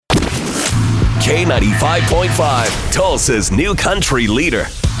K95.5, Tulsa's new country leader.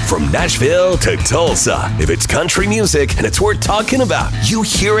 From Nashville to Tulsa, if it's country music and it's worth talking about, you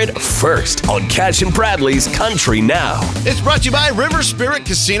hear it first on Cash and Bradley's Country Now. It's brought to you by River Spirit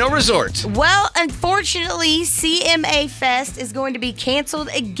Casino Resort. Well, unfortunately, CMA Fest is going to be canceled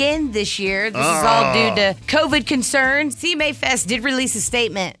again this year. This is all due to COVID concerns. CMA Fest did release a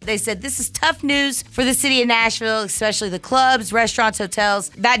statement. They said this is tough news for the city of Nashville, especially the clubs, restaurants,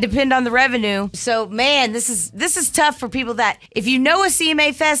 hotels that depend on the revenue. So, man, this is tough for people that, if you know what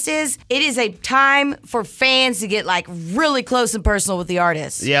CMA Fest is, it is a time for fans to get like really close and personal with the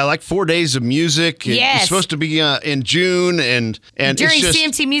artists. Yeah, like 4 days of music. Yes. It's supposed to be in June and during it's just,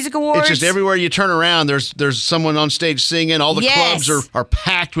 CMT Music Awards. It's just everywhere you turn around, there's someone on stage singing. All the clubs are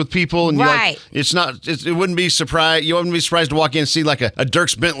packed with people, and right. It wouldn't be surprised. You wouldn't be surprised to walk in and see like a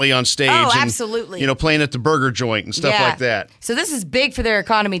Dierks Bentley on stage. Oh, and, absolutely. Playing at the burger joint and stuff like that. So this is big for their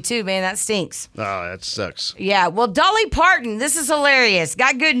economy too, man. That stinks. Oh, that sucks. Yeah. Well, Dolly Parton, this is hilarious.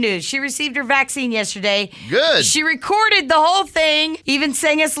 Got good news. She received her vaccine yesterday. Good. She recorded the whole thing, even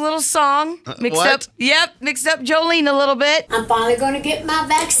sang us a little song. Mixed up Jolene a little bit. I'm finally going to get my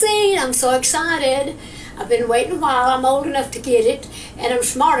vaccine. I'm so excited. I've been waiting a while. I'm old enough to get it, and I'm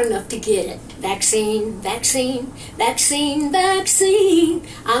smart enough to get it. Vaccine, vaccine, vaccine, vaccine.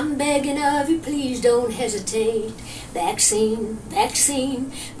 I'm begging of you, please don't hesitate. Vaccine,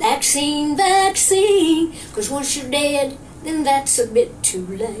 vaccine, vaccine, vaccine. 'Cause once you're dead, then that's a bit too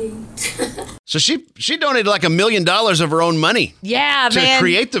late. So she donated like $1 million of her own money. Yeah, to man.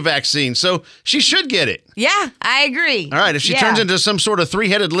 create the vaccine. So she should get it. Yeah, I agree. All right, if she turns into some sort of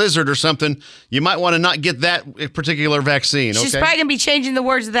three-headed lizard or something, you might want to not get that particular vaccine, okay? She's probably going to be changing the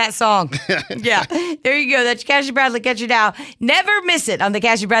words of that song. Yeah, there you go. That's Cassie Bradley. Catch you now. Never miss it on the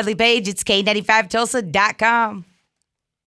Cassie Bradley page. It's K95Tulsa.com.